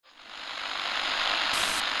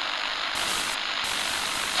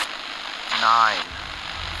9,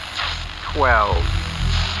 12,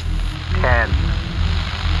 10,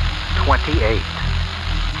 28,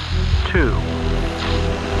 2,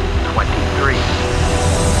 23.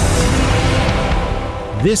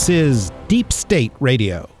 This is Deep State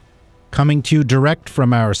Radio, coming to you direct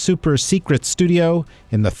from our super secret studio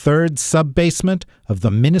in the third sub-basement of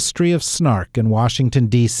the Ministry of Snark in Washington,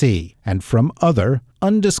 D.C., and from other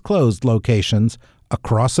undisclosed locations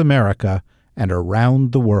across America and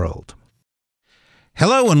around the world.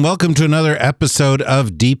 Hello and welcome to another episode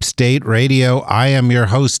of Deep State Radio. I am your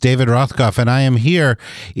host, David Rothkopf, and I am here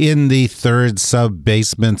in the third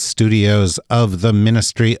sub-basement studios of the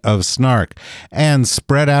Ministry of Snark. And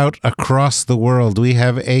spread out across the world, we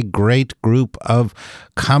have a great group of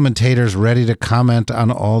commentators ready to comment on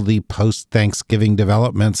all the post-Thanksgiving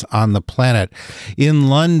developments on the planet. In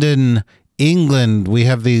London, England, we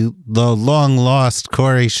have the long-lost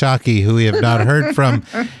Kori Schake, who we have not heard from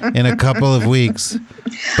in a couple of weeks.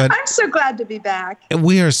 But I'm so glad to be back.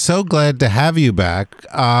 We are so glad to have you back.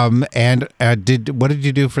 What did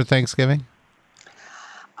you do for Thanksgiving?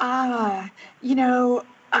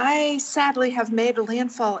 I sadly have made a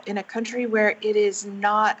landfall in a country where it is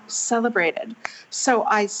not celebrated. So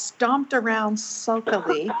I stomped around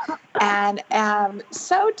sulkily and am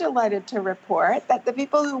so delighted to report that the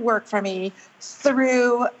people who work for me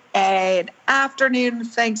threw an afternoon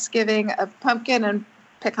Thanksgiving of pumpkin and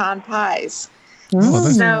pecan pies.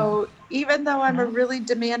 So even though I'm a really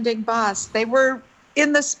demanding boss, they were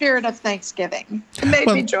in the spirit of Thanksgiving. It made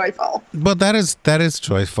me joyful. Well, that is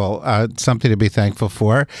joyful. Something to be thankful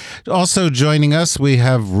for. Also joining us, we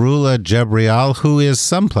have Rula Jebrial, who is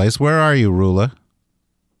someplace. Where are you, Rula?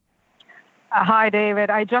 Hi, David.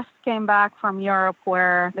 I just came back from Europe,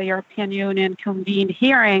 where the European Union convened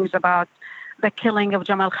hearings about the killing of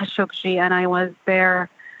Jamal Khashoggi, and I was there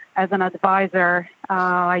as an advisor.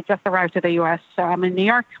 I just arrived to the U.S., so I'm in New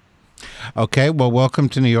York. Okay, well, welcome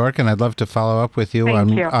to New York, and I'd love to follow up with you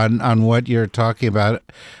on what you're talking about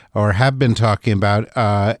or have been talking about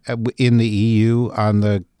in the EU on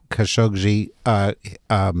the Khashoggi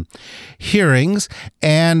hearings.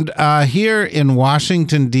 And here in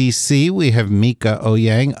Washington, D.C., we have Mika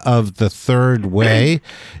Oyang of The Third Way.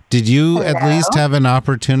 Did you at least have an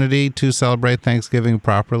opportunity to celebrate Thanksgiving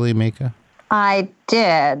properly, Mika? I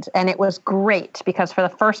did, and it was great because for the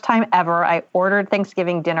first time ever, I ordered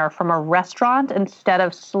Thanksgiving dinner from a restaurant instead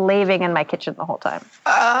of slaving in my kitchen the whole time.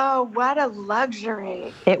 Oh, what a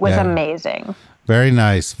luxury. It was amazing. Very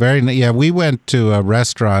nice. Yeah, we went to a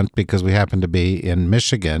restaurant because we happened to be in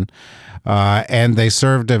Michigan, and they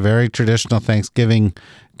served a very traditional Thanksgiving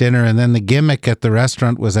dinner, and then the gimmick at the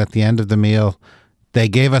restaurant was at the end of the meal, they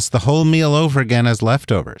gave us the whole meal over again as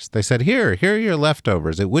leftovers. They said, here are your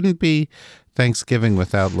leftovers. It wouldn't be Thanksgiving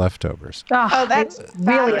without leftovers. Oh, that's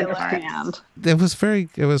really understand. It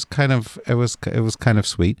was kind of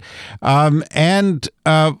sweet.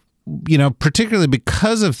 Particularly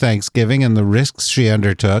because of Thanksgiving and the risks she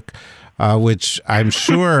undertook, which I'm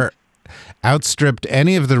sure outstripped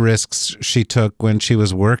any of the risks she took when she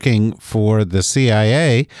was working for the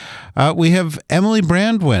CIA. We have Emily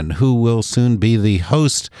Brandwin, who will soon be the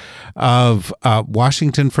host of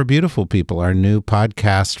Washington for Beautiful People, our new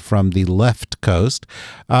podcast from the left coast.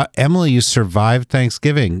 Emily, you survived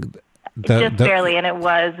Thanksgiving. Just barely, and it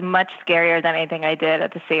was much scarier than anything I did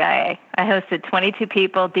at the CIA. I hosted 22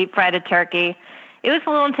 people, deep-fried a turkey. It was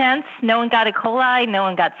a little intense. No one got E. coli. No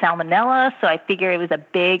one got salmonella. So I figure it was a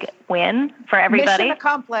big win for everybody. Mission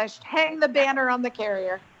accomplished. Hang the banner on the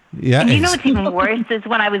carrier. Yeah. And you know what's even worse is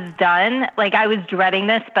when I was done, I was dreading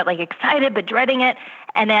this, but excited, but dreading it.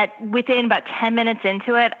 And within about 10 minutes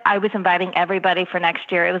into it, I was inviting everybody for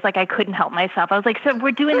next year. It was I couldn't help myself. I was like, so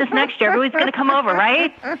we're doing this next year. Everybody's going to come over,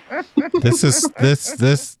 right?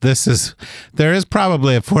 There is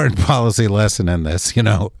probably a foreign policy lesson in this,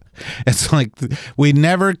 It's we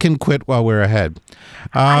never can quit while we're ahead.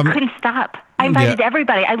 I couldn't stop. I invited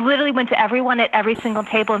everybody. I literally went to everyone at every single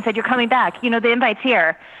table and said, "You're coming back. The invite's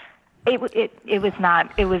here." It was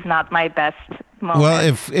not my best moment. Well,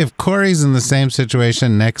 if Kori's in the same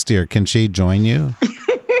situation next year, can she join you?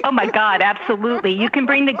 Oh my God, absolutely. You can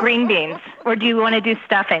bring the green beans, or do you want to do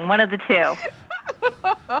stuffing? One of the two.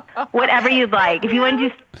 Whatever you'd like. If you want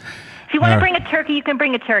to bring a turkey, you can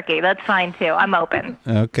bring a turkey. That's fine, too. I'm open.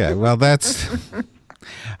 Okay. Well,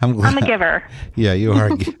 I'm a giver. Yeah, you are.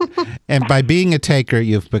 And by being a taker,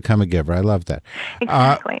 you've become a giver. I love that.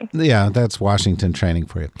 Exactly. That's Washington training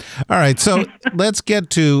for you. All right. So let's get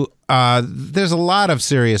to, there's a lot of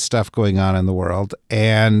serious stuff going on in the world.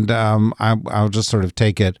 And I'll just sort of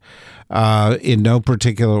take it in no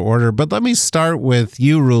particular order. But let me start with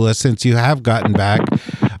you, Rula, since you have gotten back.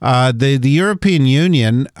 The European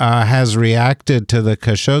Union has reacted to the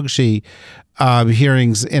Khashoggi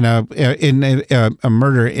hearings in a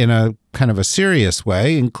murder in a kind of a serious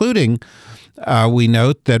way, including we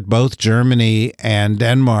note that both Germany and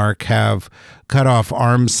Denmark have cut off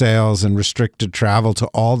arms sales and restricted travel to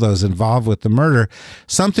all those involved with the murder,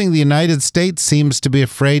 something the United States seems to be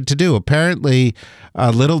afraid to do. Apparently,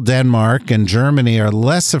 little Denmark and Germany are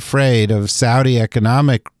less afraid of Saudi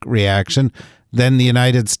economic reaction than the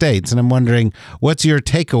United States. And I'm wondering, what's your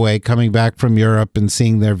takeaway coming back from Europe and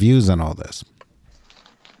seeing their views on all this?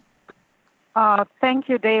 Thank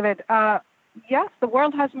you, David. Yes, the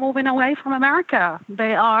world has moving away from America.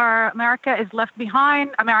 America is left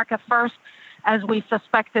behind. America first, as we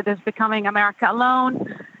suspected, is becoming America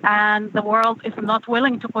alone. And the world is not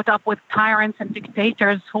willing to put up with tyrants and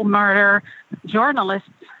dictators who murder journalists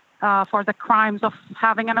for the crimes of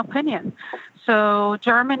having an opinion. So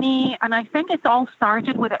Germany, and I think it all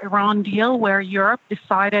started with the Iran deal, where Europe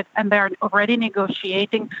decided, and they're already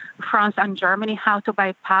negotiating, France and Germany, how to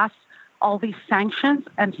bypass all these sanctions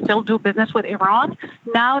and still do business with Iran.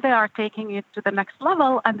 Now they are taking it to the next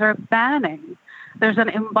level, and they're banning. There's an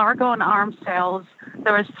embargo on arms sales.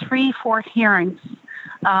 There was 3-4 hearings,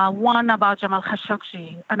 one about Jamal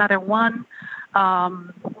Khashoggi. Another one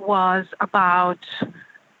was about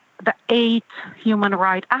the 8 human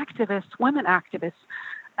rights activists, women activists,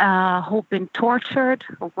 who've been tortured,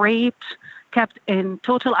 raped, kept in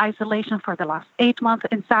total isolation for the last 8 months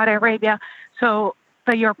in Saudi Arabia. So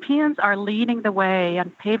the Europeans are leading the way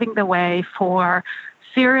and paving the way for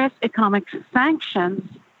serious economic sanctions,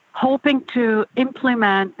 hoping to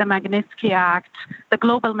implement the Magnitsky Act, the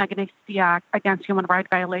global Magnitsky Act against human rights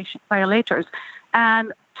violators.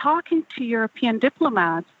 And talking to European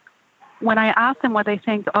diplomats, when I asked them what they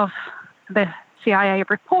think of the CIA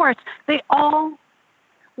reports, they all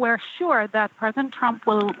were sure that President Trump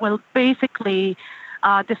will basically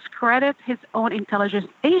discredit his own intelligence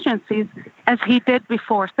agencies as he did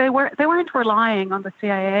before. So they weren't relying on the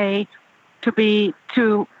CIA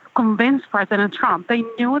to convince President Trump. They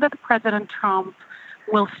knew that President Trump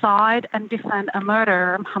will side and defend a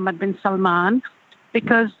murderer, Mohammed bin Salman,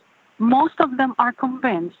 because most of them are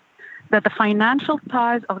convinced that the financial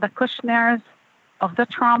ties of the Kushners, of the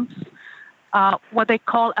Trumps, what they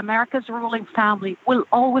call America's ruling family, will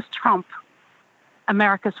always trump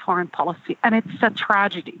America's foreign policy. And it's a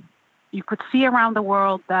tragedy. You could see around the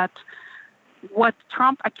world that what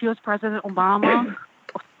Trump accused President Obama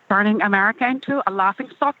of turning America into a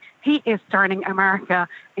laughingstock, he is turning America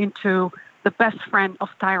into the best friend of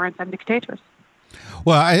tyrants and dictators.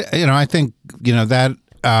 Well, I think, that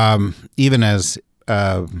even as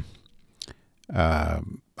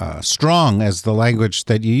strong as the language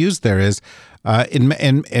that you use there is,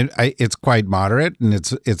 it's quite moderate, and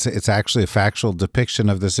it's actually a factual depiction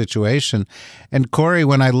of the situation. And Kori,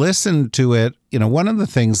 when I listened to it, one of the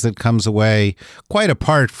things that comes away, quite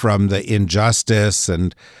apart from the injustice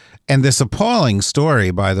and this appalling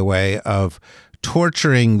story, by the way, of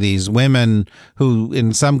torturing these women who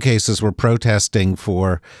in some cases were protesting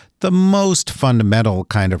for the most fundamental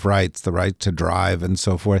kind of rights, the right to drive and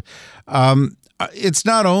so forth. It's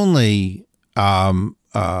not only an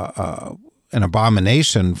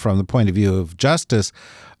abomination from the point of view of justice,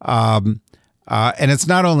 and it's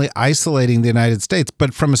not only isolating the United States,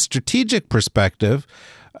 but from a strategic perspective,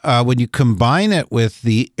 when you combine it with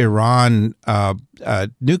the Iran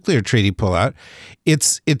nuclear treaty pullout,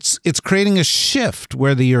 it's creating a shift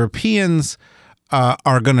where the Europeans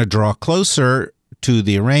are going to draw closer to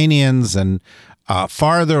the Iranians and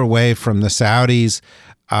farther away from the Saudis.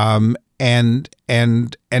 And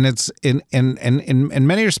it's in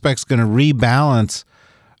many respects going to rebalance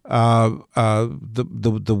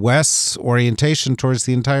the West's orientation towards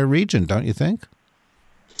the entire region, don't you think?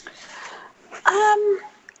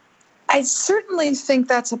 I certainly think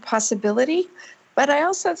that's a possibility, but I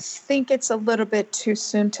also think it's a little bit too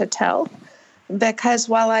soon to tell, because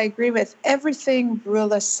while I agree with everything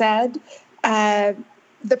Rula said,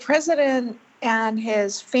 the president and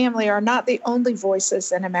his family are not the only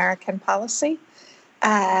voices in American policy.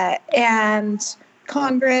 And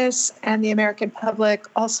Congress and the American public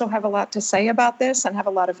also have a lot to say about this and have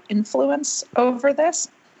a lot of influence over this.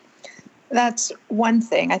 That's one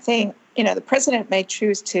thing. I think, the president may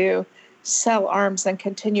choose to sell arms and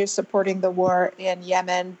continue supporting the war in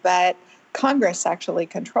Yemen, but Congress actually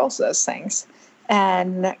controls those things.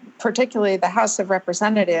 And particularly the House of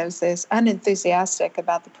Representatives is unenthusiastic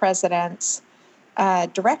about the president's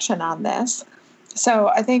direction on this. So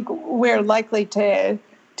I think we're likely to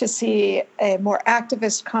to see a more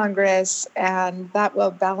activist Congress, and that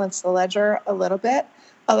will balance the ledger a little bit.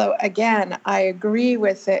 Although, again, I agree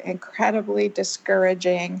with the incredibly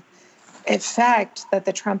discouraging effect that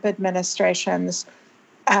the Trump administration's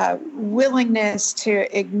willingness to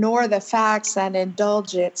ignore the facts and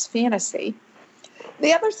indulge its fantasy.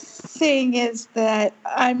 The other thing is that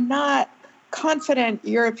I'm not confident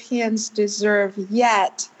Europeans deserve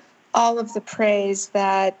yet all of the praise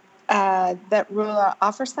that Rula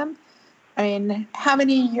offers them. I mean, how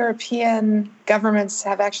many European governments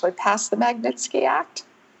have actually passed the Magnitsky Act?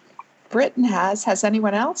 Britain has. Has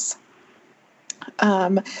anyone else?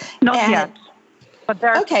 Not yet. But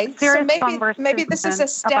there's okay, so maybe this is a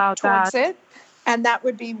step towards it, and that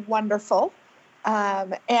would be wonderful.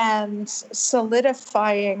 And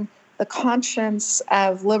solidifying the conscience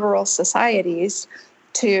of liberal societies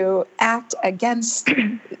to act against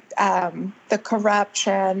the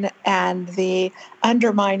corruption and the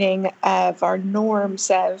undermining of our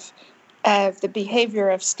norms of the behavior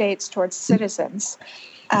of states towards citizens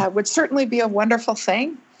would certainly be a wonderful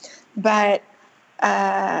thing. But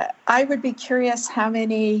I would be curious how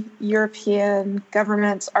many European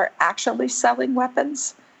governments are actually selling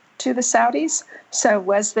weapons to the Saudis. So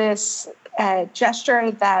was this a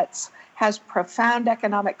gesture that has profound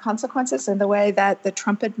economic consequences in the way that the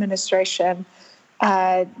Trump administration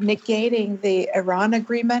negating the Iran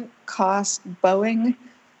agreement cost Boeing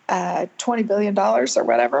 $20 billion or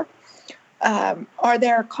whatever? Are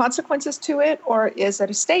there consequences to it, or is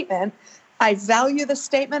it a statement? I value the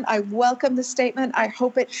statement. I welcome the statement. I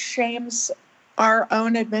hope it shames our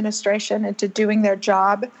own administration into doing their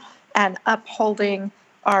job and upholding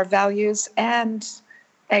our values and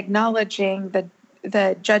acknowledging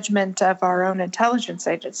the judgment of our own intelligence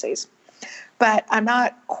agencies. But I'm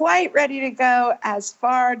not quite ready to go as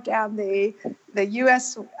far down the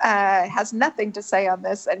U.S. Has nothing to say on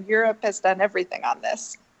this, and Europe has done everything on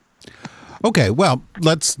this. Okay, well,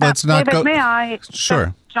 let's not David, go. May I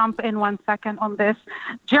Sure. jump in 1 second on this?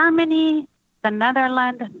 Germany, the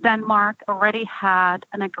Netherlands, Denmark already had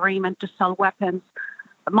an agreement to sell weapons.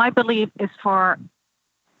 My belief is for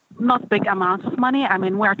not big amounts of money. I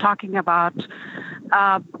mean, we're talking about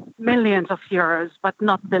millions of euros, but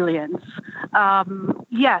not billions.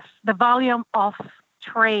 Yes, the volume of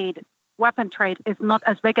trade, weapon trade, is not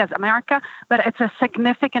as big as America, but it's a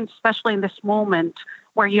significant, especially in this moment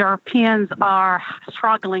where Europeans are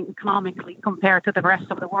struggling economically compared to the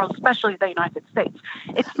rest of the world, especially the United States.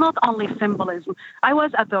 It's not only symbolism. I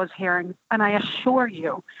was at those hearings, and I assure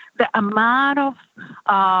you, the amount of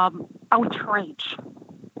outrage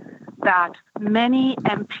that many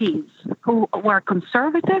MPs who were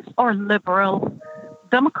conservatives or liberal,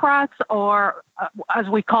 Democrats or, as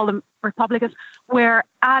we call them, Republicans, were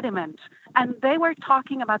adamant. And they were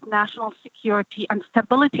talking about national security and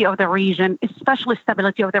stability of the region, especially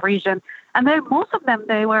stability of the region. And most of them,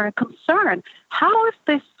 they were concerned. How is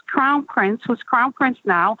this crown prince, who's crown prince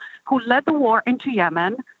now, who led the war into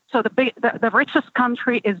Yemen, so the richest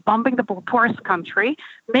country is bombing the poorest country,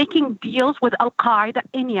 making deals with Al-Qaeda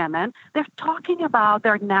in Yemen. They're talking about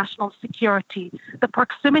their national security. The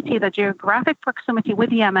proximity, the geographic proximity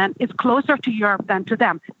with Yemen is closer to Europe than to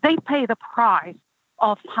them. They pay the price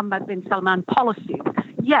of Mohammed bin Salman policies.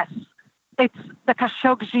 Yes, it's the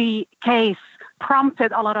Khashoggi case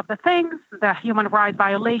prompted a lot of the things, the human rights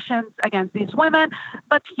violations against these women,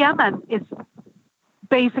 but Yemen is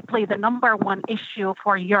basically the number one issue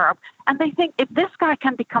for Europe. And they think if this guy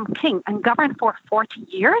can become king and govern for 40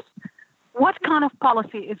 years, what kind of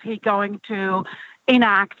policy is he going to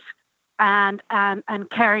enact and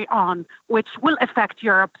carry on, which will affect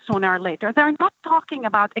Europe sooner or later? They're not talking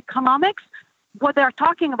about economics. What they're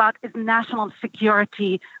talking about is national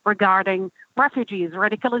security regarding refugees,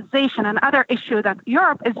 radicalization, and other issues that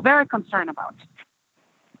Europe is very concerned about.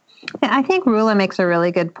 I think Rula makes a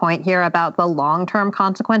really good point here about the long-term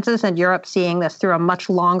consequences, and Europe seeing this through a much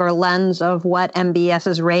longer lens of what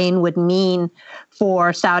MBS's reign would mean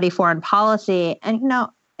for Saudi foreign policy. And,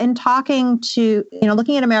 in talking to,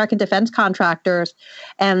 looking at American defense contractors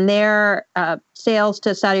and their sales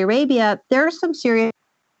to Saudi Arabia, there's some serious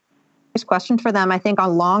questions for them, I think,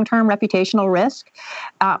 on long-term reputational risk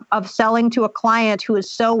of selling to a client who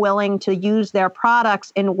is so willing to use their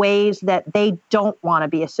products in ways that they don't want to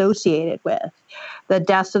be associated with. The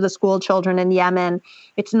deaths of the school children in Yemen,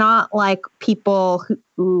 it's not like people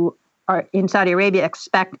who are in Saudi Arabia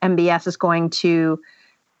expect MBS is going to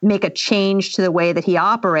make a change to the way that he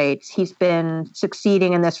operates. He's been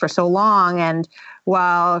succeeding in this for so long, and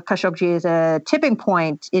while Khashoggi is a tipping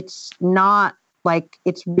point, it's not like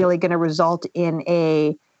it's really going to result in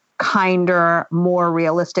a kinder, more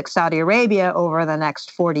realistic Saudi Arabia over the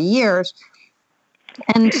next 40 years.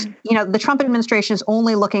 And, the Trump administration is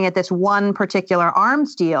only looking at this one particular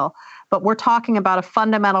arms deal, but we're talking about a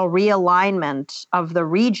fundamental realignment of the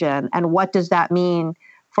region. And what does that mean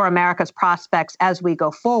for America's prospects as we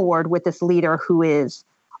go forward with this leader who is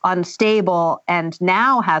unstable and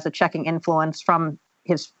now has a checking influence from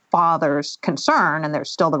his father's concern? And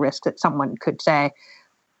there's still the risk that someone could say,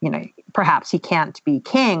 perhaps he can't be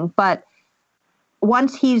king. But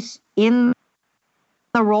once he's in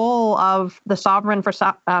the role of the sovereign for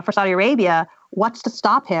Saudi Arabia, what's to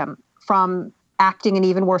stop him from acting in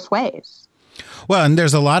even worse ways? Well, and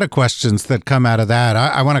there's a lot of questions that come out of that.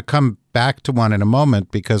 I want to come back to one in a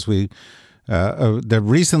moment because there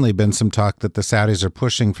recently been some talk that the Saudis are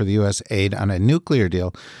pushing for the U.S. aid on a nuclear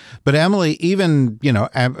deal. But Emily, even,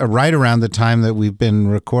 right around the time that we've been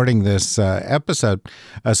recording this episode,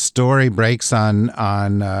 a story breaks on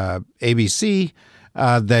ABC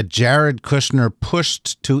that Jared Kushner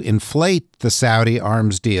pushed to inflate the Saudi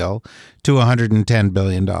arms deal to $110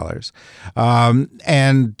 billion.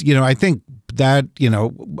 And, I think that,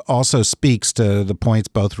 also speaks to the points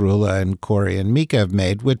both Rula and Corey and Mika have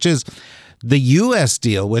made, which is the U.S.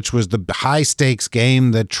 deal, which was the high-stakes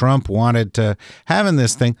game that Trump wanted to have in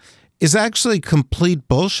this thing, is actually complete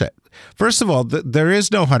bullshit. First of all, there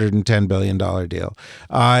is no $110 billion deal.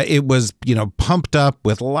 It was, pumped up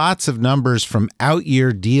with lots of numbers from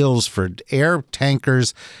out-year deals for air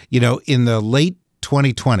tankers, in the late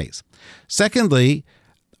 2020s. Secondly,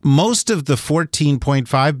 most of the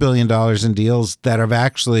 $14.5 billion in deals that have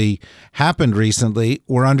actually happened recently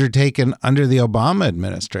were undertaken under the Obama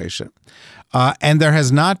administration. And there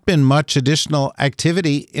has not been much additional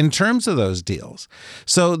activity in terms of those deals.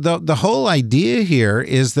 So the whole idea here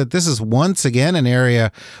is that this is once again an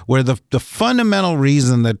area where the fundamental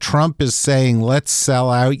reason that Trump is saying let's sell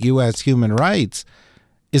out U.S. human rights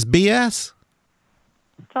is BS.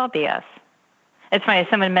 It's all BS. It's funny,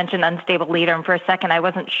 someone mentioned unstable leader, and for a second I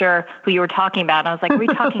wasn't sure who you were talking about. And I was like, are we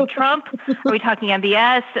talking Trump? Are we talking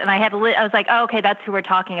MBS? And I was like, oh, okay, that's who we're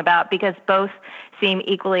talking about, because both seem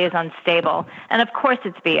equally as unstable. And of course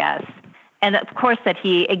it's BS. And of course that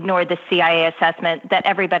he ignored the CIA assessment that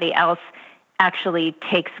everybody else actually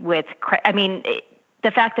takes with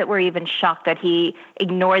the fact that we're even shocked that he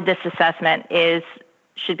ignored this assessment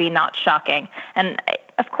should be not shocking. And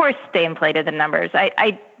of course they inflated the numbers.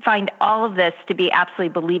 I find all of this to be absolutely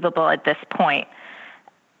believable at this point.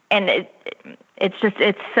 And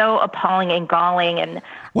it's so appalling and galling. And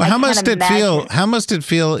well, how must it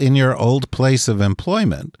feel in your old place of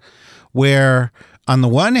employment, where on the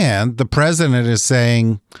one hand, the president is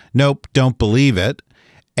saying, nope, don't believe it.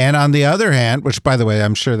 And on the other hand, which, by the way,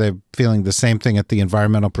 I'm sure they're feeling the same thing at the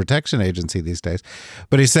Environmental Protection Agency these days,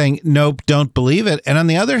 but he's saying, nope, don't believe it. And on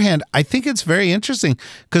the other hand, I think it's very interesting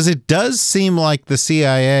because it does seem like the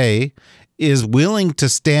CIA is willing to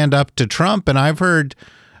stand up to Trump. And I've heard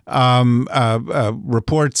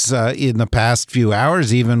reports in the past few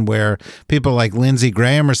hours, even where people like Lindsey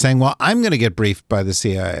Graham are saying, well, I'm going to get briefed by the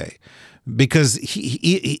CIA because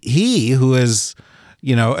he who is,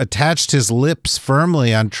 attached his lips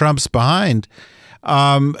firmly on Trump's behind,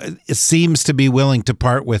 seems to be willing to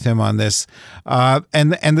part with him on this.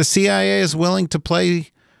 And the CIA is willing to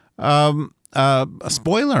play a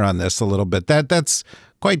spoiler on this a little bit. That's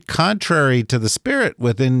quite contrary to the spirit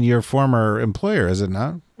within your former employer, is it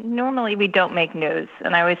not? Normally we don't make news.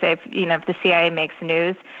 And I always say, if the CIA makes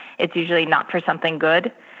news, it's usually not for something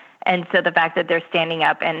good. And so the fact that they're standing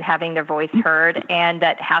up and having their voice heard and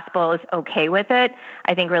that Haspel is okay with it,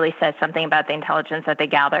 I think really says something about the intelligence that they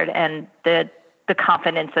gathered and the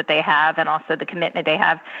confidence that they have, and also the commitment they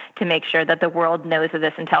have to make sure that the world knows of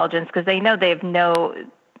this intelligence, because they know they have no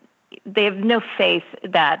faith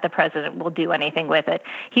that the president will do anything with it.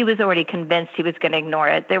 He was already convinced he was going to ignore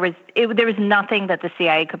it. There was nothing that the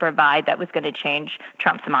CIA could provide that was going to change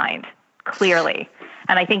Trump's mind, clearly.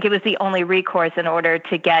 And I think it was the only recourse in order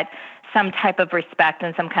to get some type of respect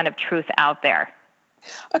and some kind of truth out there.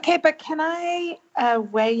 Okay, but can I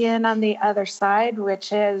weigh in on the other side,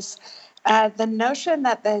 which is the notion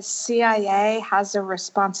that the CIA has a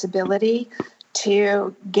responsibility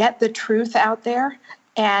to get the truth out there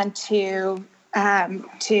and to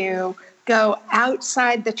go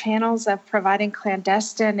outside the channels of providing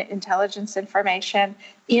clandestine intelligence information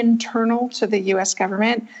internal to the U.S.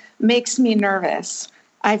 government makes me nervous.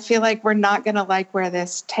 I feel like we're not going to like where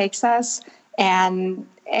this takes us. And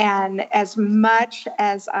as much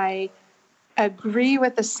as I agree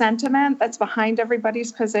with the sentiment that's behind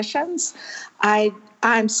everybody's positions.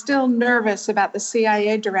 I'm still nervous about the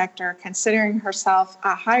CIA director considering herself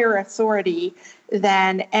a higher authority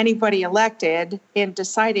than anybody elected in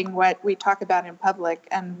deciding what we talk about in public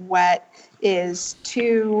and what is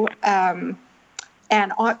too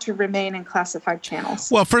and ought to remain in classified channels.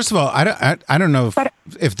 Well, first of all, I don't know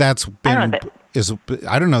if that's been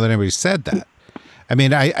I don't know that anybody said that. I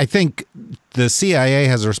mean, I think the CIA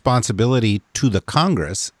has a responsibility to the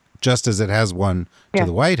Congress just as it has one to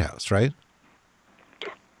the White House, right?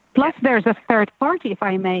 Plus, there's a third party, if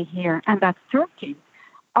I may, here, and that's Turkey.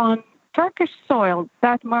 On Turkish soil,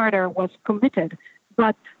 that murder was committed,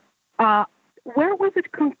 but where was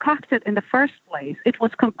it concocted in the first place? It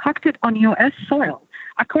was concocted on U.S. soil.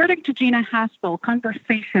 According to Gina Haspel,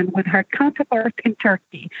 conversation with her counterpart in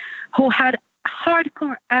Turkey, who had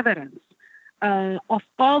hardcore evidence of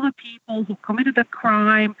all the people who committed the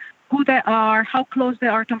crime, who they are, how close they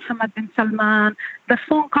are to Mohammed bin Salman, the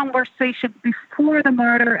phone conversation before the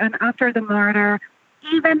murder and after the murder.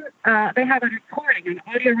 Even they have a recording, an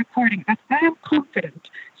audio recording that I am confident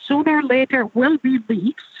sooner or later will be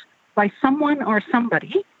leaked by someone or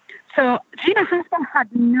somebody. So Gina Haspel had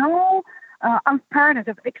no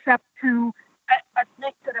alternative except to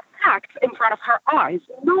admit to the facts in front of her eyes,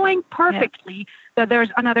 knowing perfectly that there's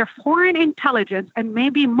another foreign intelligence and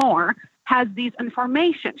maybe more has these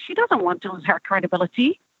information. She doesn't want to lose her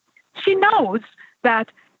credibility. She knows that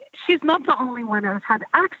she's not the only one who's had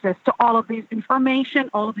access to all of these information,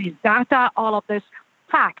 all of these data, all of this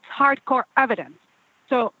facts, hardcore evidence.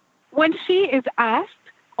 So when she is asked,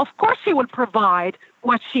 of course she will provide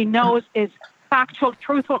what she knows is factual,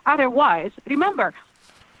 truthful. Otherwise, remember,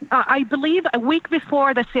 I believe a week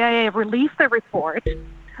before the CIA released the report,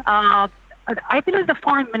 I believe the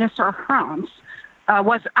foreign minister of France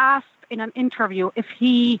was asked in an interview if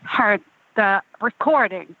he heard the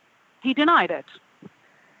recording. He denied it.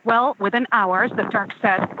 Well, within hours, the Turk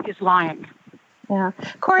said he's lying. Yeah.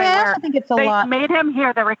 Corey, I also think it's a lot. They made him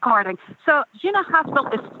hear the recording. So Gina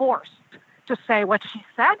Haspel is forced to say what she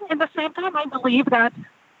said. At the same time, I believe that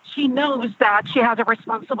she knows that she has a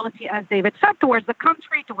responsibility, as David said, towards the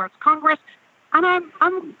country, towards Congress. And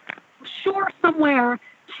I'm sure somewhere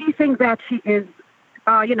she thinks that she is,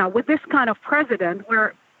 with this kind of president,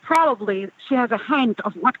 where probably she has a hint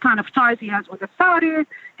of what kind of ties he has with the Saudis,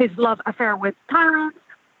 his love affair with tyrants.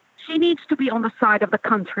 She needs to be on the side of the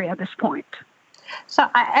country at this point. So,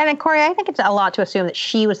 Corey, I think it's a lot to assume that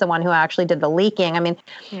she was the one who actually did the leaking. I mean,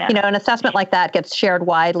 an assessment like that gets shared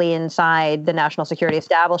widely inside the national security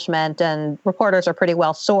establishment, and reporters are pretty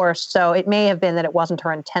well sourced. So it may have been that it wasn't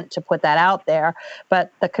her intent to put that out there,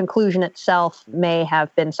 but the conclusion itself may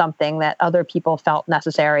have been something that other people felt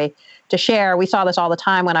necessary to share. We saw this all the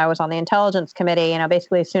time when I was on the Intelligence Committee.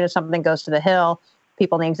 Basically, as soon as something goes to the Hill,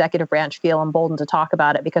 people in the executive branch feel emboldened to talk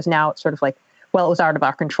about it because now it's sort of like, well, it was out of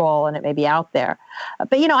our control and it may be out there.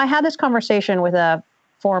 But, I had this conversation with a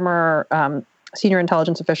former senior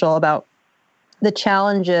intelligence official about the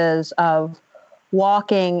challenges of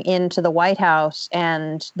walking into the White House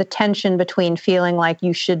and the tension between feeling like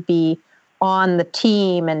you should be on the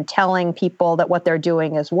team and telling people that what they're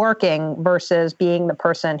doing is working versus being the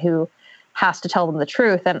person who has to tell them the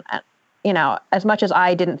truth. And, as much as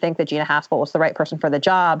I didn't think that Gina Haspel was the right person for the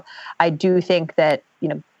job, I do think that,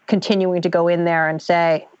 continuing to go in there and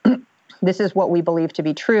say, this is what we believe to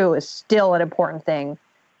be true is still an important thing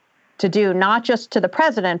to do, not just to the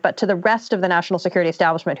president, but to the rest of the national security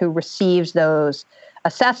establishment who receives those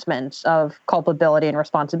assessments of culpability and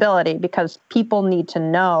responsibility, because people need to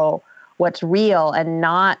know what's real and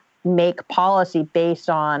not make policy based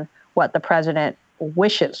on what the president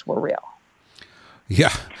wishes were real.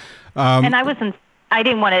 Yeah. And I wasn't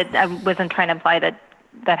trying to imply that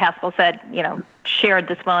Haspel said, shared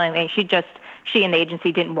this willingly. She and the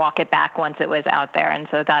agency didn't walk it back once it was out there. And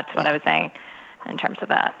so that's what I was saying in terms of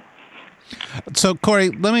that. So, Corey,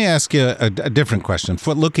 let me ask you a different question.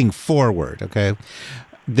 Looking forward, okay?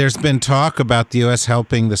 There's been talk about the U.S.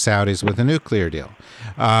 helping the Saudis with a nuclear deal.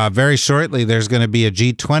 Very shortly, there's going to be a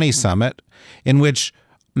G20 summit in which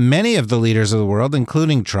many of the leaders of the world,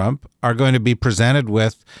 including Trump, are going to be presented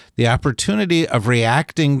with the opportunity of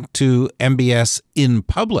reacting to MBS in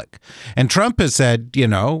public. And Trump has said,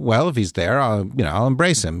 well, if he's there, I'll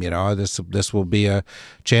embrace him. This will be a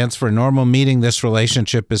chance for a normal meeting. This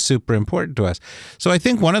relationship is super important to us. So I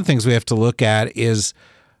think one of the things we have to look at is,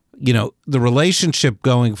 the relationship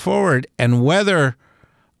going forward and whether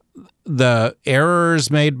the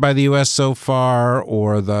errors made by the U.S. so far,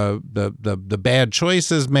 or the bad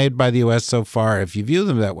choices made by the U.S. so far, if you view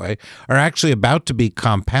them that way, are actually about to be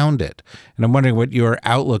compounded. And I'm wondering what your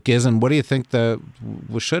outlook is, and what do you think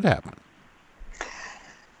should happen?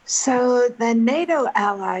 So the NATO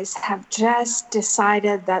allies have just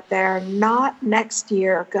decided that they're not next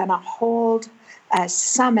year going to hold a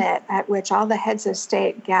summit at which all the heads of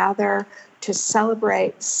state gather to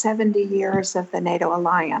celebrate 70 years of the NATO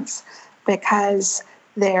alliance, because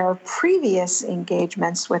their previous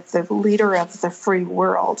engagements with the leader of the free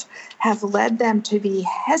world have led them to be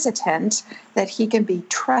hesitant that he can be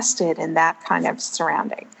trusted in that kind of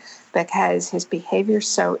surrounding, because his behavior is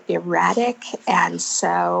so erratic and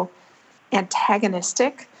so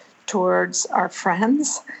antagonistic towards our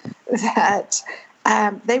friends that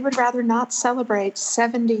they would rather not celebrate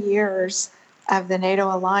 70 years of the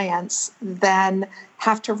NATO alliance than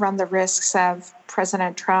have to run the risks of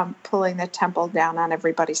President Trump pulling the temple down on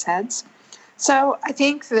everybody's heads. So I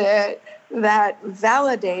think that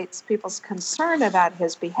validates people's concern about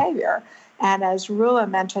his behavior. And as Rula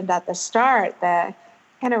mentioned at the start, the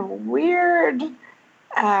kind of weird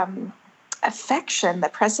affection the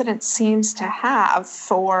president seems to have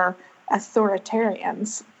for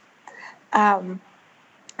authoritarians. And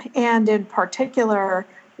in particular,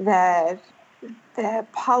 the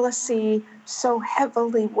policy so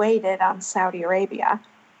heavily weighted on Saudi Arabia.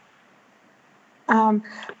 But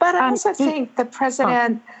I also think the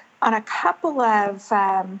president, on a couple of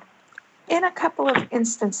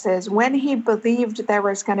instances, when he believed there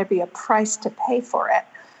was going to be a price to pay for it,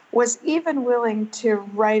 was even willing to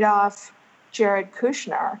write off Jared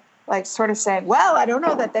Kushner, like sort of saying, well, I don't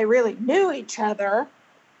know that they really knew each other,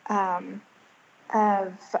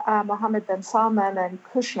 of Mohammed bin Salman and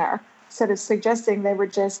Kushner, sort of suggesting they were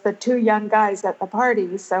just the two young guys at the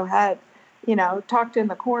party, so had, talked in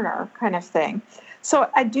the corner kind of thing. So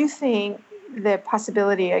I do think the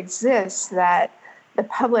possibility exists that the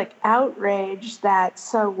public outrage that's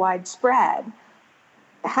so widespread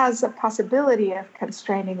has a possibility of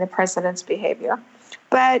constraining the president's behavior.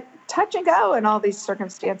 But touch and go in all these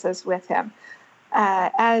circumstances with him.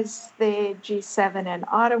 As the G7 in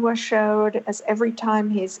Ottawa showed, as every time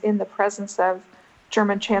he's in the presence of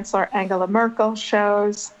German Chancellor Angela Merkel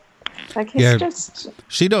shows, like he's just...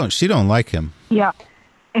 She don't like him. Yeah.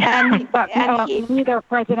 But neither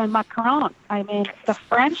President Macron. I mean, the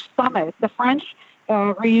French summit, the French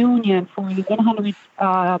reunion for the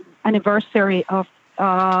 100th anniversary of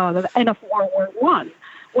the end of World War I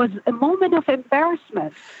was a moment of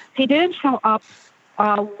embarrassment. He didn't show up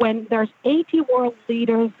when there's 80 world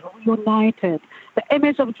leaders united. The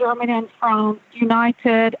image of Germany and France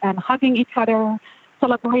united and hugging each other,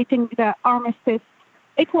 celebrating the armistice,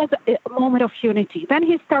 it was a moment of unity. Then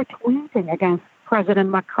he started tweeting against President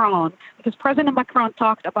Macron, because President Macron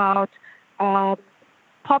talked about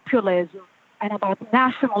populism and about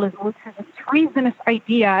nationalism, which is a treasonous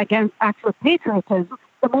idea against actual patriotism.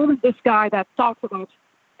 The moment this guy that talks about,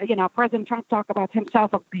 President Trump talked about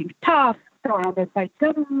himself of being tough, surrounded by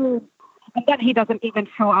generals, and then he doesn't even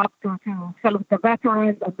show up to salute the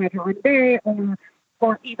veterans on Veteran Day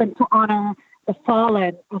or even to honor the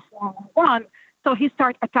fallen of World War I. So he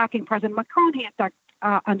started attacking President Macron. He attacked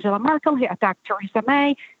Angela Merkel. He attacked Theresa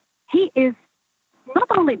May. He is not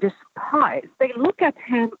only despised, they look at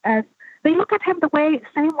him the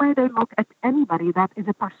same way they look at anybody that is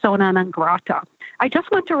a persona non grata. I just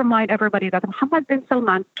want to remind everybody that Mohammed bin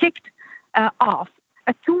Salman kicked off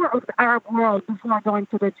a tour of the Arab world before going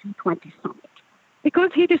to the G20 summit because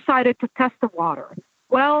he decided to test the water.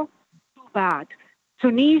 Well, too bad.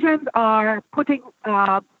 Tunisians are putting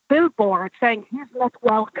billboards saying he's not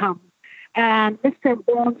welcome, and Mr.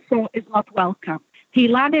 Bonso is not welcome. He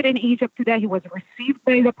landed in Egypt today. He was received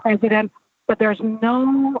by the president, but there's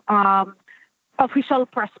no official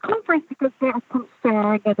press conference because they are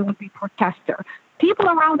concerned that there will be protesters. People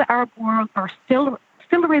around the Arab world are still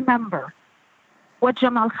remember what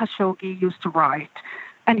Jamal Khashoggi used to write.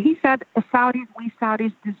 And he said, we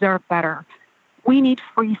Saudis deserve better. We need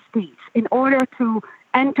free speech. In order to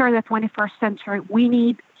enter the 21st century, we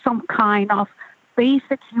need some kind of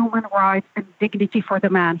basic human rights and dignity for the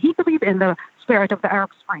man. He believed in the spirit of the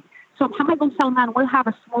Arab Spring. So Mohammed bin Salman will have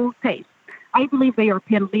a small taste. I believe the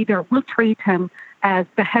European leader will treat him as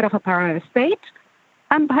the head of a parallel state,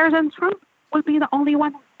 and President Trump will be the only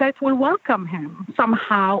one that will welcome him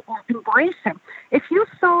somehow or embrace him. If you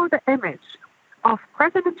saw the image of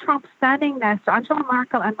President Trump standing next to Angela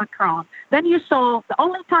Merkel and Macron, then you saw the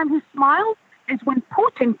only time he smiled is when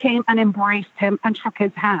Putin came and embraced him and shook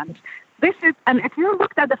his hand. And if you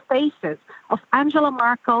looked at the faces of Angela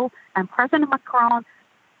Merkel and President Macron,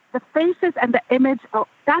 the faces and the image of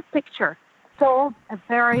that picture told a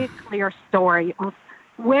very clear story of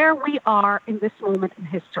where we are in this moment in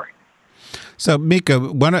history. So, Mika,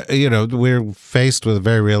 we're faced with a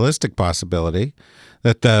very realistic possibility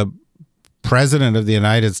that the President of the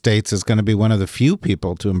United States is going to be one of the few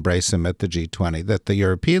people to embrace him at the G20, that the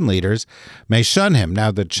European leaders may shun him.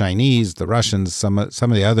 Now, the Chinese, the Russians, some of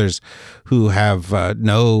the others who have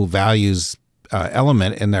no values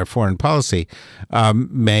element in their foreign policy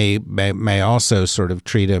may also sort of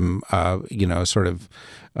treat him,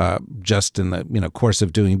 just in the course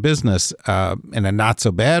of doing business in a not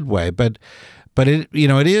so bad way. But it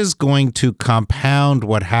is going to compound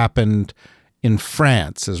what happened in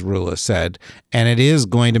France, as Rula said, and it is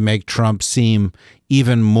going to make Trump seem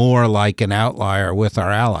even more like an outlier with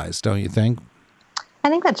our allies, don't you think?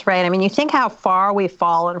 I think that's right. I mean, you think how far we've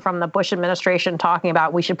fallen from the Bush administration talking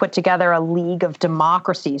about we should put together a league of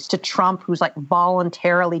democracies to Trump, who's like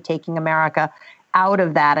voluntarily taking America out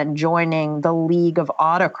of that and joining the league of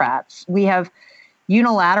autocrats. We have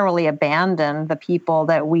unilaterally abandoned the people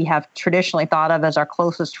that we have traditionally thought of as our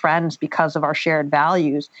closest friends because of our shared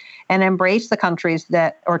values, and embraced the countries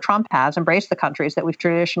Trump has embraced the countries that we've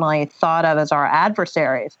traditionally thought of as our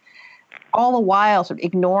adversaries, all the while sort of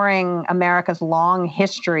ignoring America's long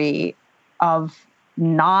history of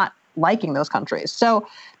not liking those countries. So,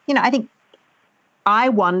 I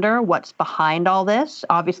wonder what's behind all this.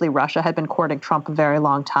 Obviously, Russia had been courting Trump a very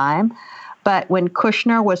long time. But when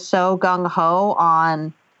Kushner was so gung-ho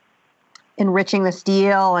on enriching this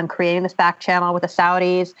deal and creating this back channel with the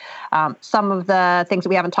Saudis, some of the things that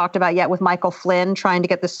we haven't talked about yet with Michael Flynn trying to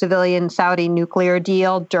get the civilian Saudi nuclear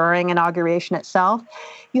deal during inauguration itself,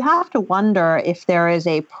 you have to wonder if there is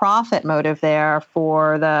a profit motive there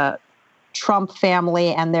for the Trump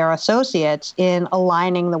family and their associates in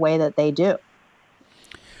aligning the way that they do.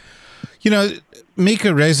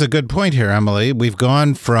 Mika raised a good point here, Emily. We've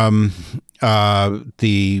gone from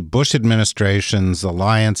the Bush administration's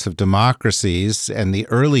alliance of democracies and the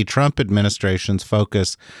early Trump administration's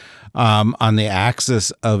focus on the axis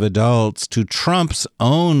of adults to Trump's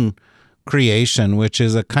own creation, which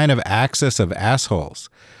is a kind of axis of assholes,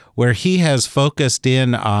 where he has focused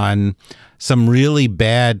in on some really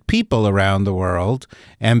bad people around the world.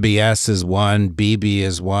 MBS is one, Bibi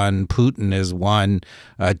is one, Putin is one,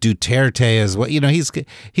 Duterte is one.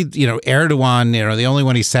 Erdogan. The only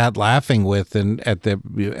one he sat laughing with at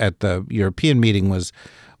the European meeting was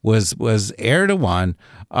Erdogan.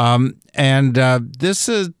 This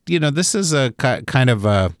is a kind of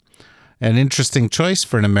an interesting choice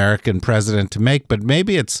for an American president to make, but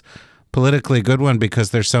maybe it's politically a good one because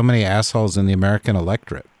there's so many assholes in the American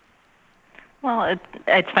electorate. Well,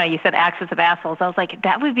 it's funny. You said Axis of Assholes. I was like,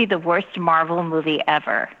 that would be the worst Marvel movie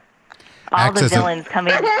ever. All the villains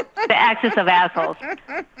coming, the Axis of Assholes.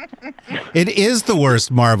 It is the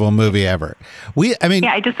worst Marvel movie ever.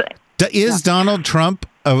 Is Donald Trump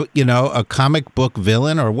a comic book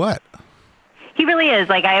villain or what? He really is.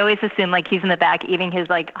 Like, I always assume he's in the back eating his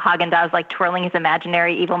Haagen-Dazs, twirling his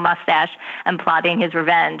imaginary evil mustache and plotting his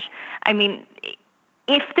revenge. I mean,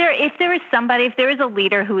 if there is a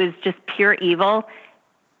leader who is just pure evil,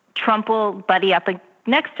 Trump will buddy up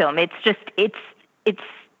next to him. It's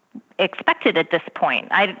expected at this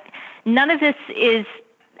point. None of this is.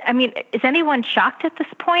 I mean, is anyone shocked at this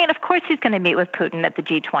point? Of course, he's going to meet with Putin at the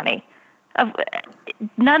G20.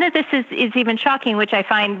 None of this is even shocking, which I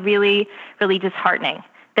find really, really disheartening.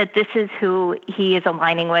 That this is who he is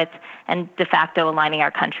aligning with and de facto aligning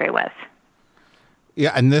our country with.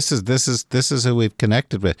 Yeah, and this is who we've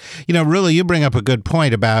connected with. Really, you bring up a good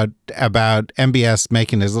point about MBS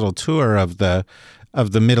making his little tour of the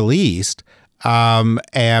Middle East,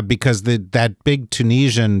 and because that big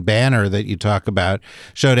Tunisian banner that you talk about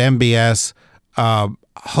showed MBS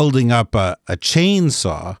holding up a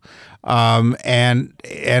chainsaw, and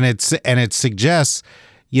it suggests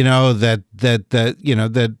that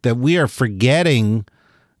we are forgetting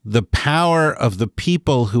the power of the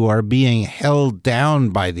people who are being held down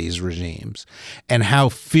by these regimes and how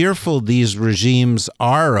fearful these regimes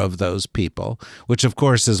are of those people, which, of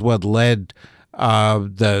course, is what led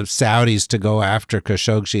the Saudis to go after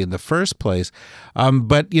Khashoggi in the first place.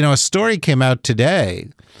 But a story came out today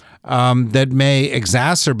that may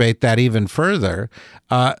exacerbate that even further,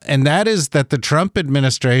 and that is that the Trump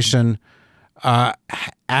administration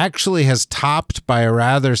actually has topped by a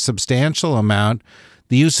rather substantial amount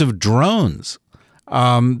the use of drones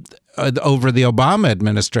over the Obama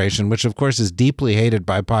administration, which, of course, is deeply hated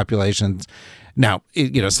by populations. Now,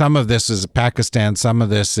 some of this is Pakistan, some of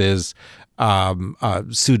this is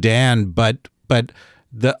Sudan, but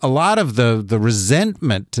a lot of the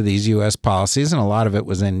resentment to these U.S. policies, and a lot of it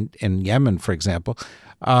was in Yemen, for example,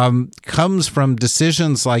 comes from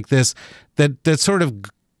decisions like this that sort of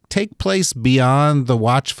take place beyond the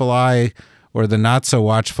watchful eye or the not so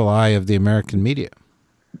watchful eye of the American media.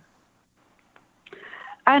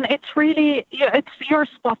 And it's really, you're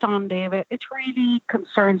spot on, David. It really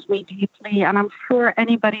concerns me deeply. And I'm sure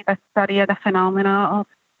anybody that studied the phenomena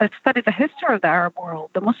that studied the history of the Arab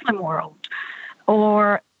world, the Muslim world,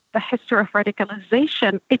 or the history of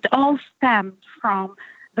radicalization, it all stems from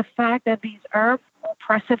the fact that these Arab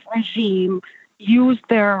oppressive regimes used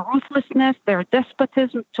their ruthlessness, their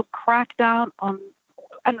despotism to crack down on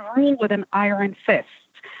and rule with an iron fist.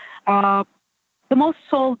 The most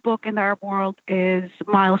sold book in the Arab world is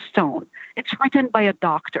Milestone. It's written by a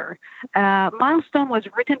doctor. Milestone was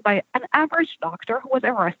written by an average doctor who was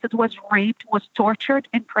arrested, was raped, was tortured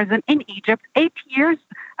in prison in Egypt 8 years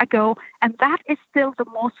ago, and that is still the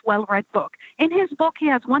most well-read book. In his book, he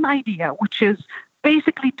has one idea, which is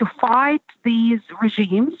basically to fight these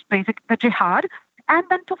regimes, the jihad, and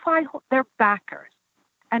then to fight their backers.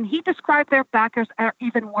 And he described their backers are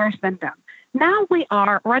even worse than them. Now we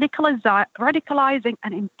are radicalizing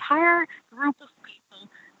an entire group of people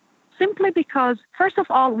simply because, first of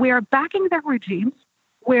all, we are backing their regimes.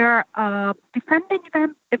 We're defending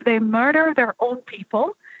them if they murder their own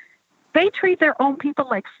people. They treat their own people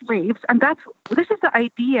like slaves, and this is the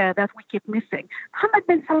idea that we keep missing. Mohammed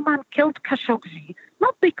bin Salman killed Khashoggi,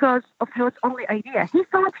 not because of his only idea. He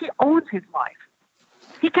thought he owns his life.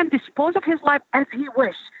 He can dispose of his life as he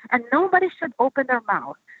wishes, and nobody should open their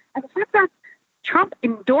mouth. And the fact that Trump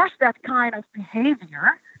endorsed that kind of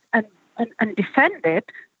behavior and defend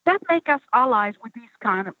it, that make us allies with these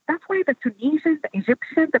kind of... That's why the Tunisians, the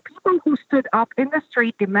Egyptians, the people who stood up in the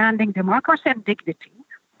street demanding democracy and dignity,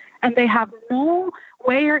 and they have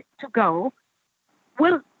nowhere to go,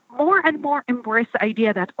 will more and more embrace the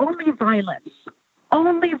idea that only violence,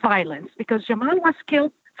 because Jamal was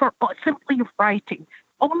killed for simply writing.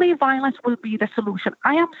 Only violence will be the solution.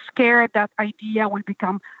 I am scared that idea will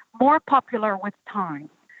become more popular with time.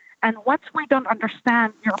 And what we don't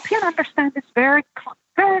understand, Europeans understand this very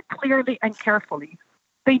clearly and carefully.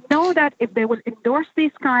 They know that if they will endorse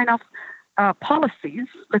these kind of policies,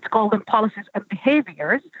 let's call them policies and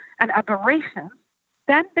behaviors and aberrations,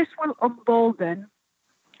 then this will embolden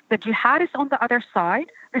the jihadists on the other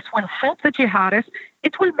side. This will help the jihadists.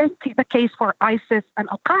 It will make the case for ISIS and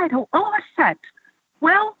Al-Qaeda, who always said,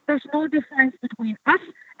 well, there's no difference between us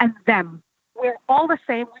and them. We're all the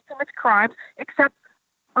same. We commit crimes, except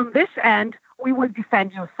on this end, we will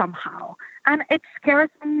defend you somehow. And it scares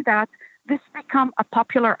me that this become a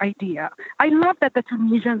popular idea. I love that the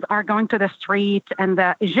Tunisians are going to the street and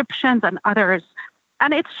the Egyptians and others,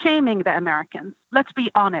 and it's shaming the Americans. Let's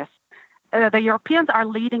be honest. The Europeans are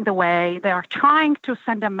leading the way. They are trying to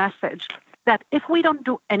send a message that if we don't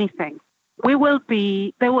do anything, there will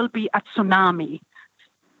be a tsunami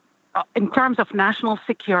in terms of national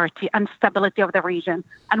security and stability of the region,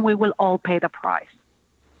 and we will all pay the price.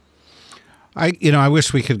 I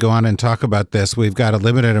wish we could go on and talk about this. We've got a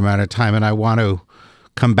limited amount of time, and I want to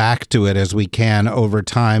come back to it as we can over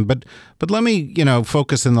time. But let me,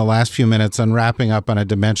 focus in the last few minutes on wrapping up on a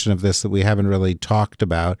dimension of this that we haven't really talked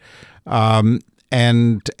about, and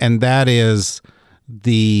that is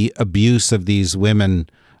the abuse of these women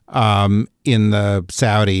in the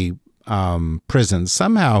Saudi prisons.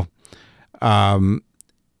 Somehow,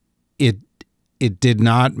 it did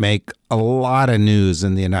not make a lot of news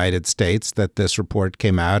in the United States that this report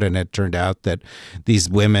came out, and it turned out that these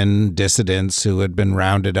women dissidents who had been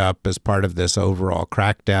rounded up as part of this overall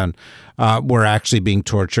crackdown were actually being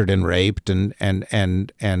tortured and raped and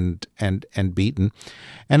beaten.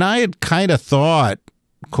 And I had kind of thought,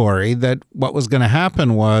 Corey, that what was going to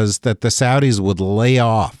happen was that the Saudis would lay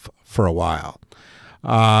off for a while,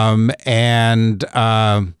 that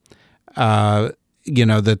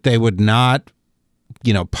they would not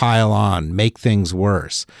pile on, make things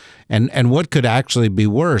worse. And what could actually be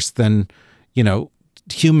worse than,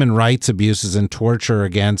 human rights abuses and torture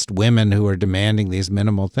against women who are demanding these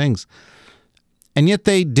minimal things? And yet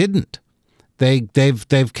they didn't.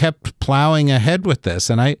 They've kept plowing ahead with this.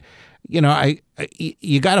 And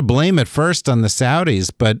you got to blame it first on the Saudis,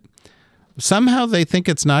 but somehow they think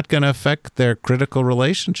it's not going to affect their critical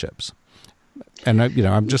relationships. And,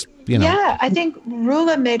 I'm just, Yeah, I think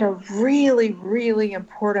Rula made a really, really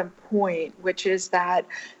important point, which is that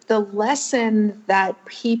the lesson that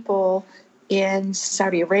people in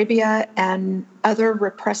Saudi Arabia and other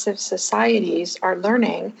repressive societies are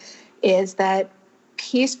learning is that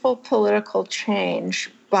peaceful political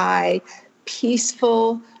change by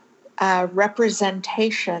peaceful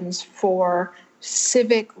representations for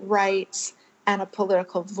civic rights and a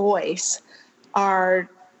political voice,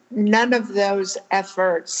 none of those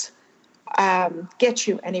efforts get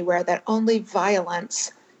you anywhere, that only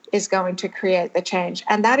violence is going to create the change.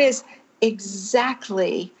 And that is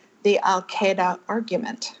exactly the Al-Qaeda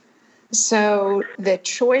argument. So the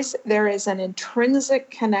choice, there is an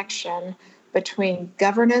intrinsic connection between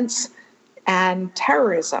governance and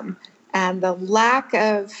terrorism, and the lack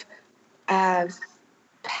of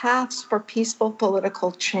paths for peaceful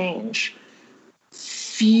political change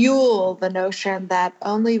fuel the notion that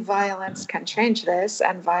only violence can change this,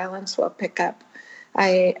 and violence will pick up.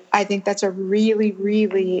 I think that's a really,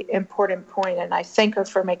 really important point, and I thank her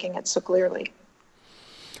for making it so clearly.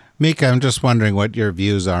 Mika, I'm just wondering what your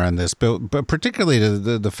views are on this, but particularly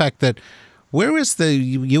the fact that where is the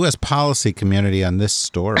U.S. policy community on this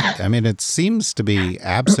story? I mean, it seems to be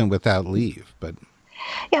absent without leave. But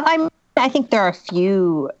yeah, I think there are a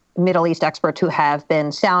few Middle East experts who have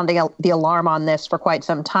been sounding the alarm on this for quite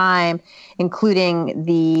some time, including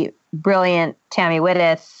the brilliant Tammy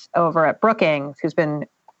Wittes over at Brookings, who's been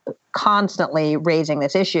constantly raising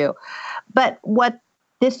this issue. But what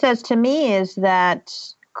this says to me is that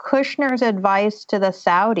Kushner's advice to the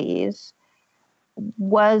Saudis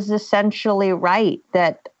was essentially right,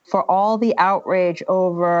 that for all the outrage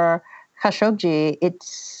over Khashoggi,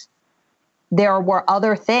 there were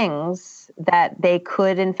other things that they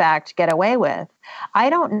could, in fact, get away with. I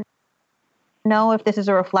don't know if this is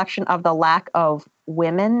a reflection of the lack of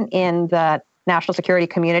women in the national security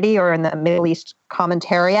community or in the Middle East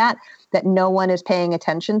commentariat, that no one is paying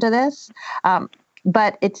attention to this.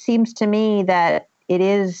 But it seems to me that it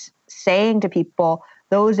is saying to people,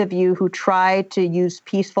 those of you who try to use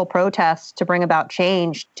peaceful protests to bring about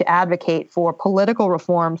change, to advocate for political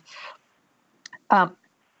reforms,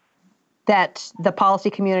 that the policy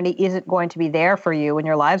community isn't going to be there for you when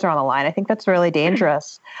your lives are on the line. I think that's really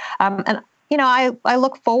dangerous. And, you know, I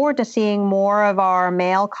look forward to seeing more of our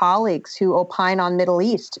male colleagues who opine on Middle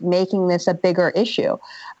East making this a bigger issue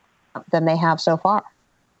than they have so far.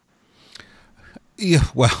 Yeah,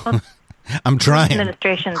 well, I'm trying.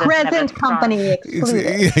 Administration Present company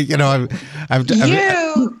excluded. You know,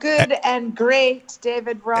 you, good and great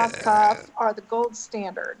David Rothkopf, are the gold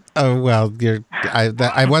standard. Oh, well,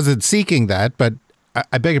 I wasn't seeking that, but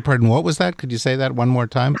I beg your pardon. What was that? Could you say that one more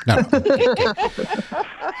time? No.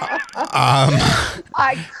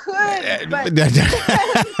 I could, but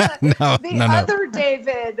no. Other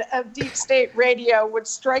David of Deep State Radio would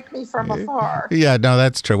strike me from afar. Yeah, no,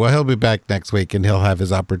 that's true. Well, he'll be back next week, and he'll have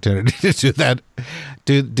his opportunity to do that.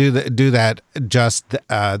 Do that just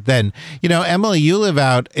then. You know, Emily, you live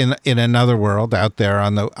out in another world out there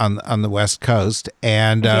on the West Coast,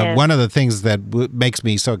 and one of the things that makes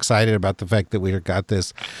me so excited about the fact that we've got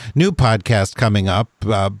this new podcast coming up,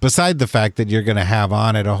 beside the fact that you're going to have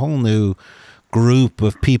on it a whole new group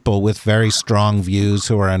of people with very strong views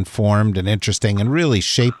who are informed and interesting and really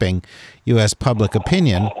shaping U.S. public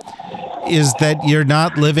opinion, is that you're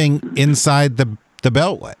not living inside the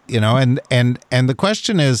Beltway, you know, and the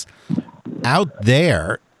question is, out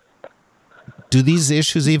there, do these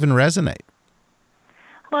issues even resonate?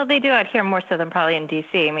 Well, they do out here more so than probably in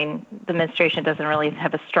D.C. I mean, the administration doesn't really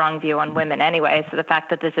have a strong view on women anyway, so the fact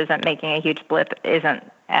that this isn't making a huge blip isn't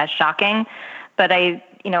as shocking. But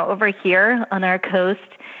over here on our coast,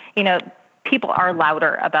 people are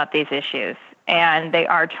louder about these issues, and they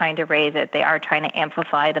are trying to raise it. They are trying to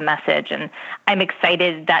amplify the message, and I'm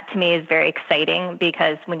excited. That to me is very exciting,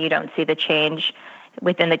 because when you don't see the change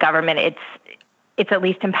within the government, it's at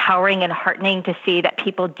least empowering and heartening to see that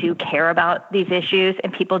people do care about these issues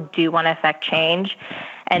and people do want to affect change.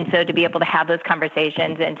 And so to be able to have those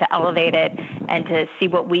conversations and to elevate it and to see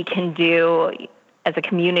what we can do as a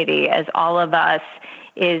community, as all of us,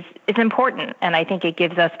 is important. And I think it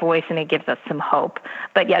gives us voice and it gives us some hope.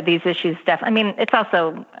 But yeah, these issues definitely, I mean, it's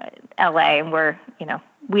also LA, and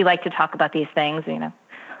we like to talk about these things,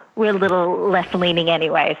 we're a little less leaning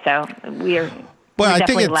anyway. So we're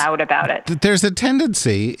definitely loud about it. There's a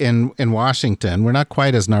tendency in Washington, we're not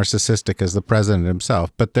quite as narcissistic as the president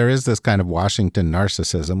himself, but there is this kind of Washington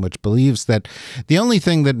narcissism, which believes that the only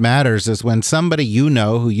thing that matters is when somebody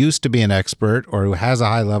who used to be an expert or who has a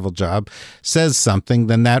high-level job says something,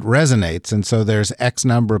 then that resonates. And so there's X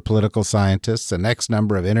number of political scientists and X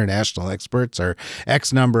number of international experts or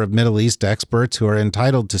X number of Middle East experts who are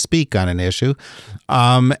entitled to speak on an issue.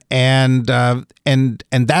 And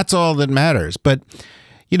that's all that matters. But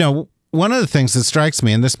one of the things that strikes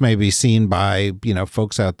me, and this may be seen by,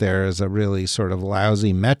 folks out there as a really sort of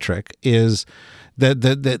lousy metric, is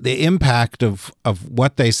the impact of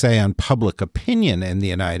what they say on public opinion in the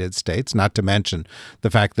United States, not to mention the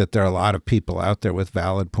fact that there are a lot of people out there with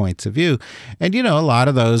valid points of view. And, a lot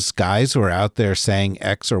of those guys who are out there saying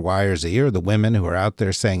X or Y or Z, or the women who are out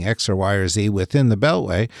there saying X or Y or Z within the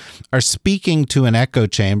Beltway, are speaking to an echo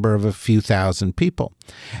chamber of a few thousand people.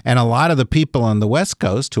 And a lot of the people on the West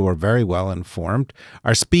Coast who are very well informed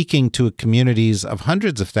are speaking to communities of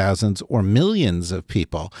hundreds of thousands or millions of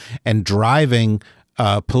people and driving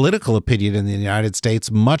political opinion in the United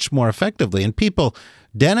States much more effectively. And people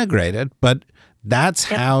denigrate it, but that's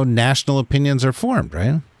how national opinions are formed,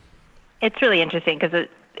 right? It's really interesting because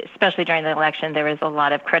especially during the election, there was a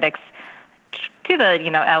lot of critics to the,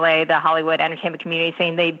 LA, the Hollywood entertainment community,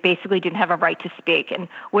 saying they basically didn't have a right to speak. And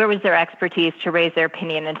where was their expertise to raise their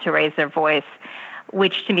opinion and to raise their voice,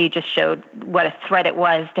 which to me just showed what a threat it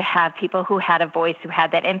was to have people who had a voice, who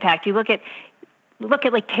had that impact. You look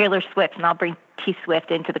at like Taylor Swift, and I'll bring T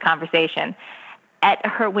Swift into the conversation. At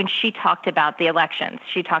her, when she talked about the elections,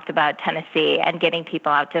 she talked about Tennessee and getting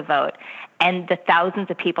people out to vote, and the thousands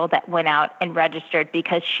of people that went out and registered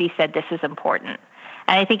because she said this is important.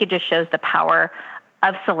 And I think it just shows the power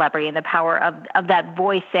of celebrity and the power of that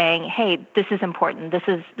voice saying, hey, this is important. This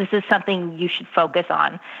is something you should focus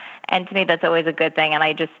on. And to me, that's always a good thing.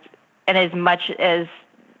 And and as much as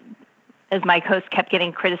my host kept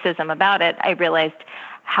getting criticism about it, I realized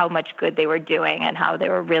how much good they were doing and how they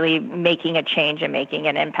were really making a change and making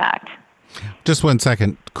an impact. Just one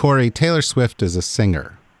second. Corey, Taylor Swift is a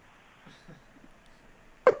singer.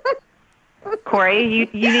 Corey,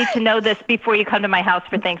 you need to know this before you come to my house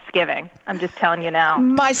for Thanksgiving. I'm just telling you now.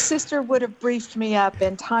 My sister would have briefed me up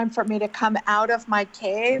in time for me to come out of my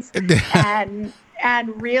cave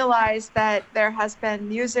and realize that there has been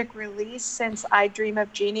music released since I Dream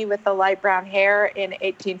of Jeannie with the Light Brown Hair in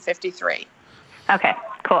 1853. Okay,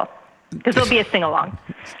 cool. Because it'll be a sing-along.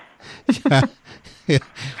 Yeah.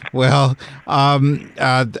 Well,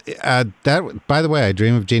 that, by the way, I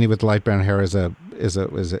Dream of Jeannie with the Light Brown Hair is a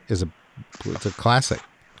classic,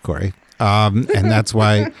 Corey. And that's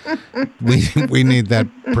why we need that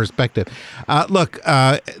perspective. Look,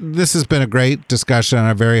 this has been a great discussion on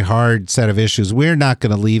a very hard set of issues. We're not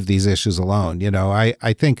going to leave these issues alone.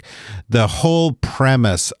 I think the whole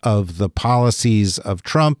premise of the policies of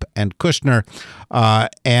Trump and Kushner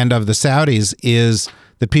and of the Saudis is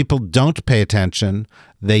that people don't pay attention.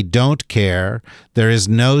 They don't care. There is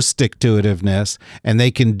no stick-to-itiveness, and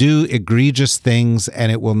they can do egregious things,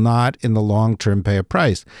 and it will not, in the long term, pay a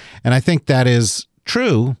price. And I think that is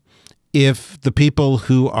true if the people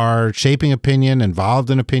who are shaping opinion,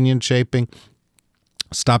 involved in opinion shaping,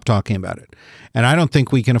 stop talking about it. And I don't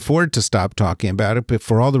think we can afford to stop talking about it, but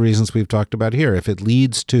for all the reasons we've talked about here. If it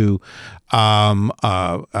leads to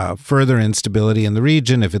further instability in the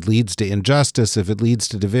region, if it leads to injustice, if it leads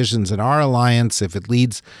to divisions in our alliance, if it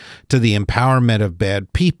leads to the empowerment of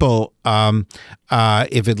bad people,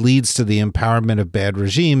 if it leads to the empowerment of bad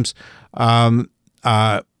regimes, or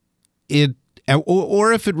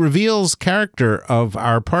if it reveals character of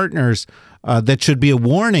our partners that should be a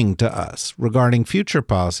warning to us regarding future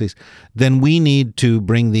policies, then we need to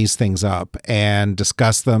bring these things up and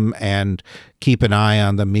discuss them and keep an eye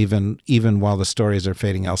on them even while the stories are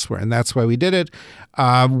fading elsewhere. And that's why we did it.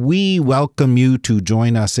 We welcome you to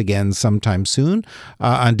join us again sometime soon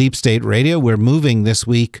on Deep State Radio. We're moving this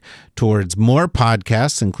week towards more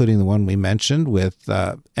podcasts, including the one we mentioned with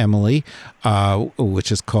Emily,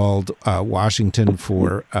 which is called Washington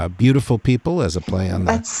for Beautiful People, as a play on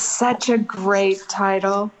that. That's such a great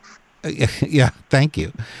title. Yeah, thank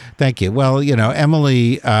you. Well,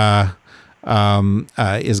 Emily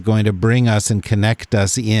is going to bring us and connect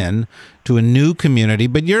us in to a new community,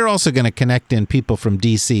 but you're also going to connect in people from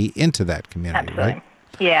D.C. into that community, Absolutely. Right?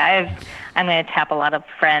 Yeah, I'm going to tap a lot of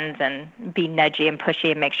friends and be nudgy and pushy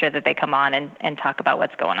and make sure that they come on and talk about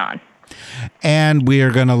what's going on. And we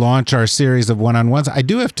are going to launch our series of one-on-ones. I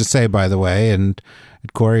do have to say, by the way, and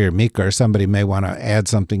Corey or Mika or somebody may want to add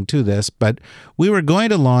something to this, but we were going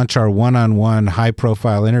to launch our one-on-one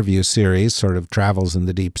high-profile interview series, sort of travels in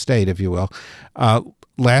the deep state, if you will,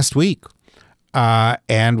 last week.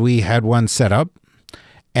 And we had one set up,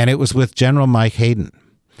 and it was with General Mike Hayden.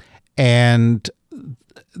 And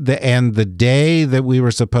the day that we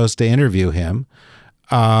were supposed to interview him,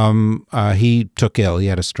 he took ill. He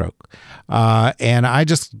had a stroke. And I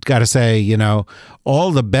just got to say,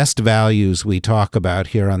 all the best values we talk about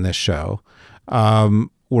here on this show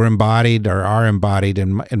were embodied or are embodied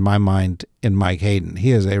in my mind in Mike Hayden.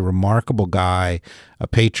 He is a remarkable guy, a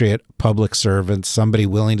patriot, public servant, somebody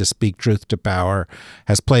willing to speak truth to power,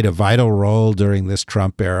 has played a vital role during this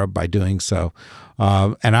Trump era by doing so.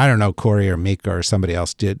 And I don't know, Corey or Mika or somebody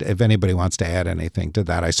else did, if anybody wants to add anything to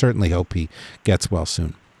that. I certainly hope he gets well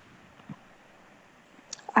soon.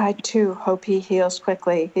 I, too, hope he heals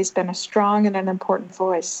quickly. He's been a strong and an important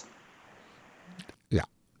voice. Yeah.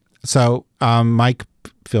 So, Mike,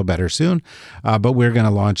 feel better soon, but we're going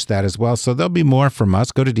to launch that as well. So there'll be more from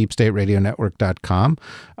us. Go to deepstateradionetwork.com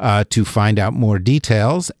to find out more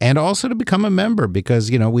details and also to become a member because,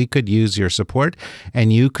 we could use your support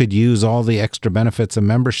and you could use all the extra benefits of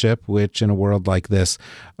membership, which in a world like this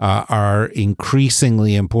are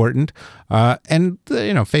increasingly important. And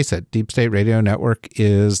face it, Deep State Radio Network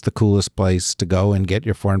is the coolest place to go and get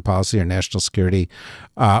your foreign policy or national security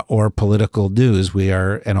or political news. We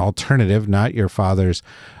are an alternative, not your father's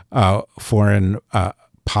foreign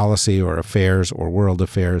policy or affairs or world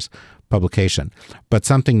affairs publication, but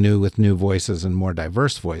something new with new voices and more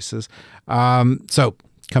diverse voices. So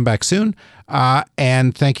come back soon.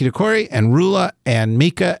 And thank you to Corey and Rula and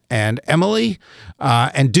Mika and Emily.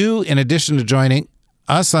 And in addition to joining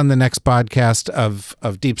us on the next podcast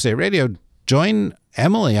of Deep State Radio, join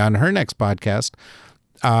Emily on her next podcast,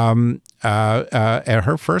 at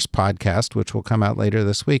her first podcast, which will come out later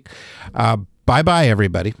this week. Bye-bye,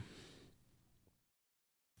 everybody.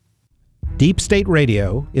 Deep State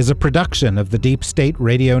Radio is a production of the Deep State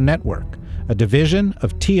Radio Network, a division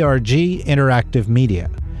of TRG Interactive Media.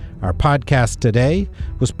 Our podcast today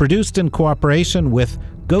was produced in cooperation with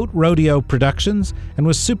Goat Rodeo Productions and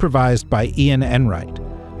was supervised by Ian Enright.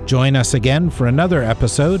 Join us again for another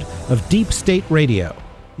episode of Deep State Radio.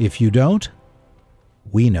 If you don't,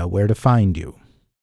 we know where to find you.